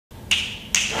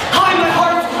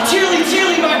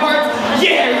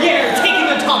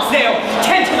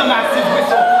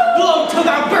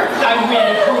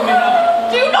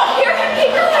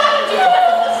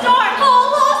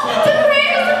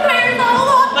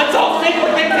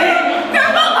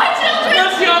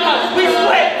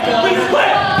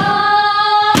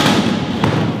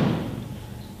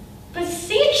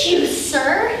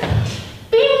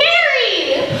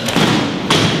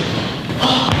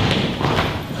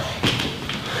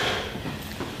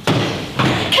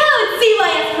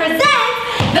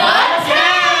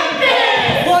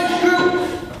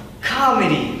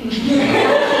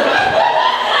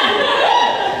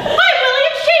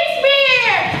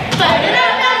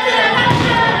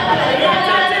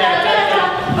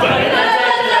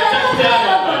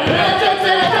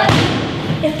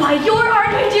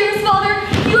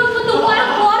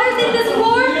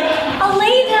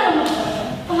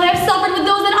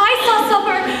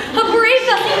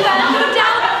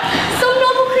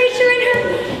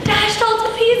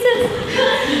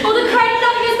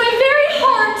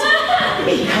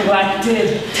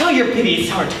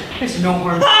to no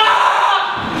harm.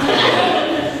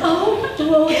 Oh,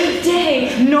 woe the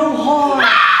day. No harm.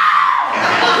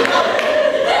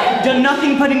 I've done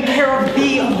nothing but in care of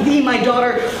thee, my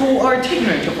daughter, who art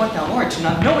ignorant of what thou art,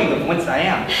 not knowing of whence I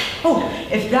am. Oh,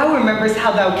 if thou remembers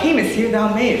how thou camest here,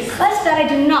 thou mayest. But that I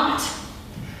do not.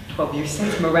 12 years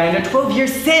since, Miranda, 12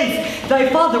 years since, thy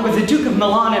father was a Duke of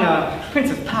Milan and a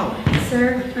Prince of Power.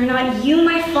 Sir, are not you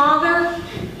my father?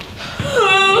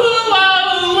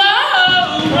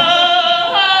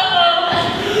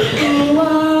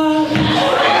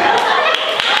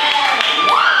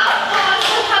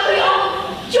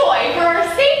 Joy for our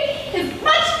sake is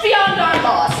much beyond our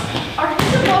laws. Our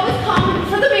love is common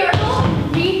for the miracle,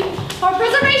 we, our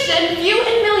preservation, few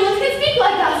in millions can speak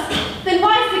like us. Then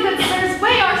wisely, good sirs,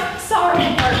 weigh our sorrow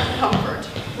and our comfort.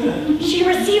 She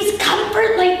receives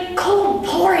comfort like cold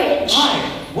porridge. Why?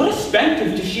 What a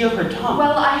spendthrift does she of her tongue?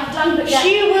 Well, I have done but yet.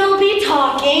 She will be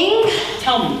talking.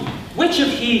 Tell me, which of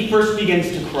he first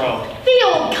begins to crow? The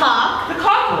old cock. The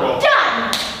cockerel.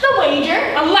 Done. The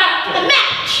wager. A laughter. The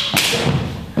match.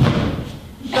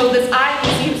 Though this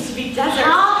island seems to be desert.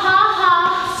 Ha ha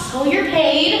ha. So you're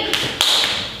paid.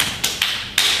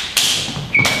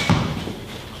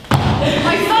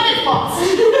 My son is lost.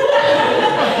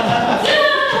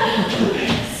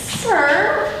 Sir,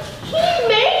 he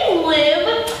may live.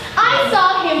 I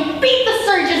saw him beat the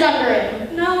surges under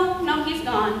him. No, he's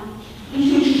gone.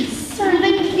 Sir,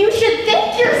 then you should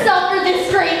thank yourself for this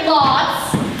great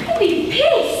loss. Pretty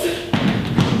peace.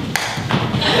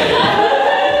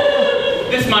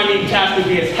 This my mean task would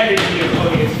be as heavy to be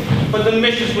odious, but the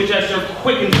mistress which I serve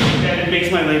quickens me dead and makes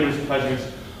my labors pleasures.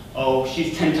 Oh,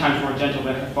 she's 10 times more gentle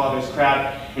than her father's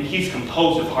crab, and he's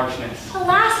composed of harshness.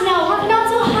 Alas, now, work not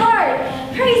so hard.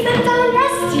 Pray, sit down and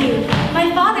rest you. My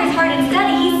father's hard and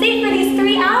steady. He's safe for these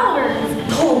 3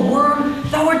 hours. Poor worm,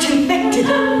 thou art infected.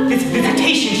 This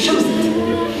visitation shows it.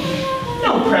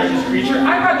 No, precious creature,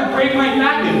 I'd rather break my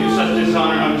back than do such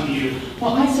dishonor unto you.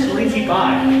 While I sit lazy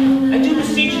by, I do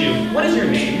beseech you, what is your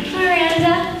name?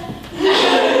 Miranda.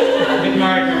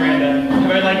 Admired Miranda,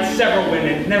 have I liked several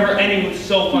women, never any with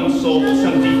so fun soul with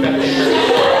some defect in her.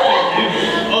 You,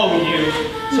 oh you,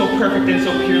 so perfect and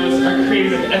so peerless, are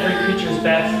created of every creature's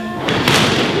best.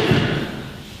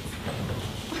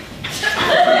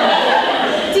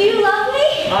 Do you love me?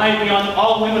 I, beyond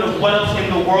all women of what else in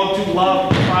the world do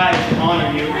love, prize, and honor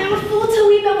you. I am a fool to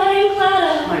weep at what I am glad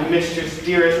of. My mistress,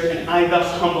 dearest, and I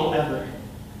thus humble ever.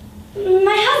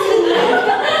 My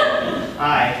husband.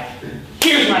 Aye.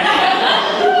 Here's my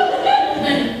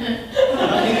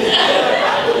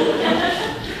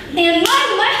And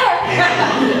my heart.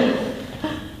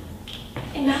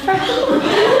 Enough for hope.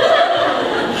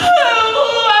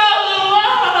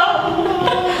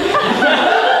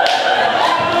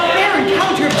 Fair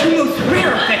encounter of two most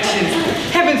rare affections.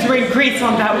 Heaven's rain grace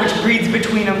on that which breeds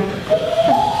between them.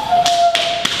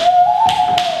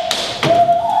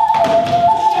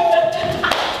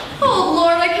 Oh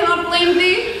Lord, I cannot blame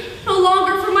thee. No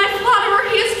longer for my flatterer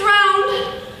he is drowned.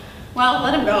 Well,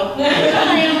 let him go. I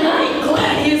am right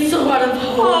glad he is so out of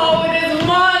hope. Oh, it is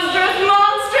monstrous,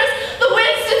 monstrous. The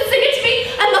winds did sing it to me,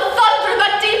 and the thunder,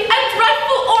 that deep and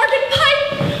dreadful organ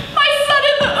pipe. My son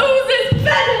in the ooze is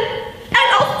bedded, and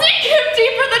I'll sink him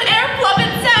deeper than air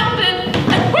plummet sounded,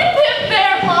 and with him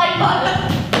there lie mud.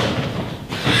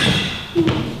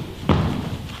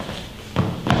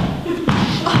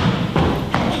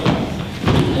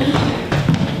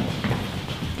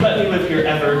 Let me live here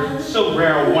ever. So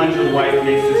rare a wonder wife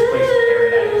makes this place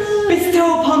paradise.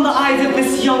 Bestow upon the eyes of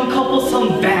this young couple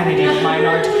some vanity of mine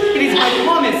art. It is my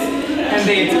promise, and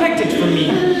they expect it from me.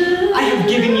 I have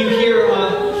given you here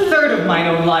a third of mine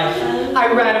own life.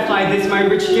 I ratify this my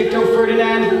rich gift, O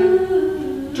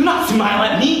Ferdinand. Do not smile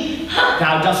at me.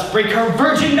 Thou dost break her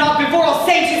virgin not before all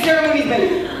sanctions ceremonies,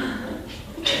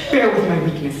 but bear with my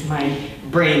weakness. My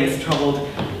brain is troubled.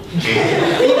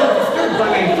 Be not disturbed by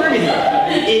my infirmity.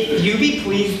 If you be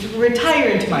pleased to retire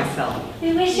into my cell.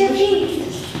 We wish you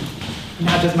peace.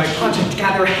 Now does my project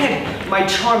gather ahead, my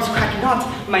charms crack not,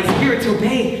 my spirits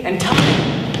obey, and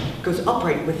time goes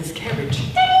upright with his carriage.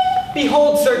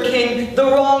 Behold, Sir King, the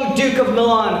wrong Duke of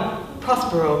Milan,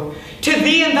 Prospero. To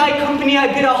thee and thy company I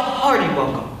bid a hearty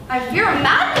welcome. I fear a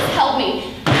madness held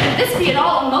me. If this be at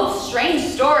all a most strange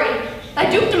story, thy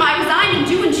dukedom I resign and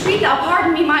do entreat thou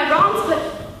pardon me my wrongs, but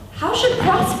how should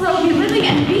Prospero be living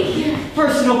and be here?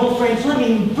 First, noble friends, let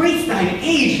me embrace thine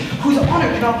age, whose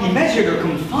honor cannot be measured or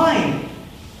confined.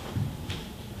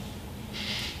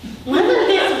 Whether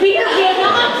this be or be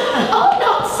not, Oh,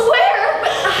 not swear,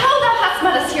 but how thou hast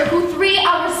met us here, who 3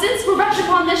 hours since were wrecked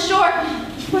upon this shore,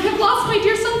 for I have lost my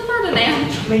dear son Ferdinand.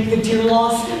 man. To make the dear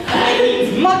loss, it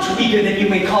means much weaker than you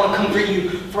may call to comfort you,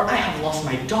 for I have lost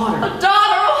my daughter. A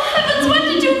daughter? Oh heavens, when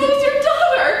did you lose your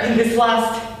daughter? In this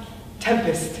last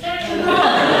Tempest.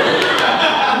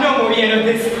 No more yet of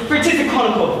this, for 'tis a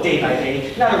chronicle of day by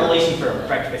day, not a relation for a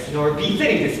breakfast, nor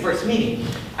befitting this first meeting.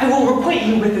 I will requite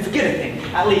you with as good a thing,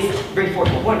 at least bring forth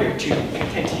a wonder to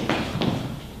content you.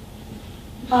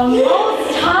 A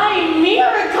most high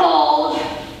miracle!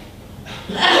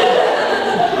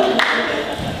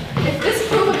 If this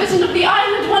prove a vision of the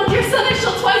island, one dear son I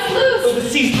shall twice lose. Though the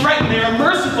seas threaten, they are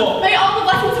merciful. May all the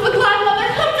blessings of a glad mother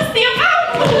compass thee about.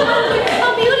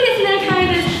 How beauteous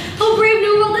mankind is! Oh, brave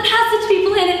new world that has such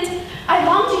people in it! I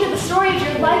long to hear the story of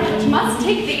your life, which must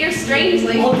take the ear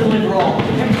strangely. I'll deliver all,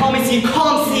 and promise you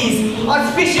calm seas,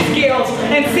 auspicious gales,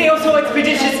 and sail so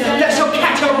expeditious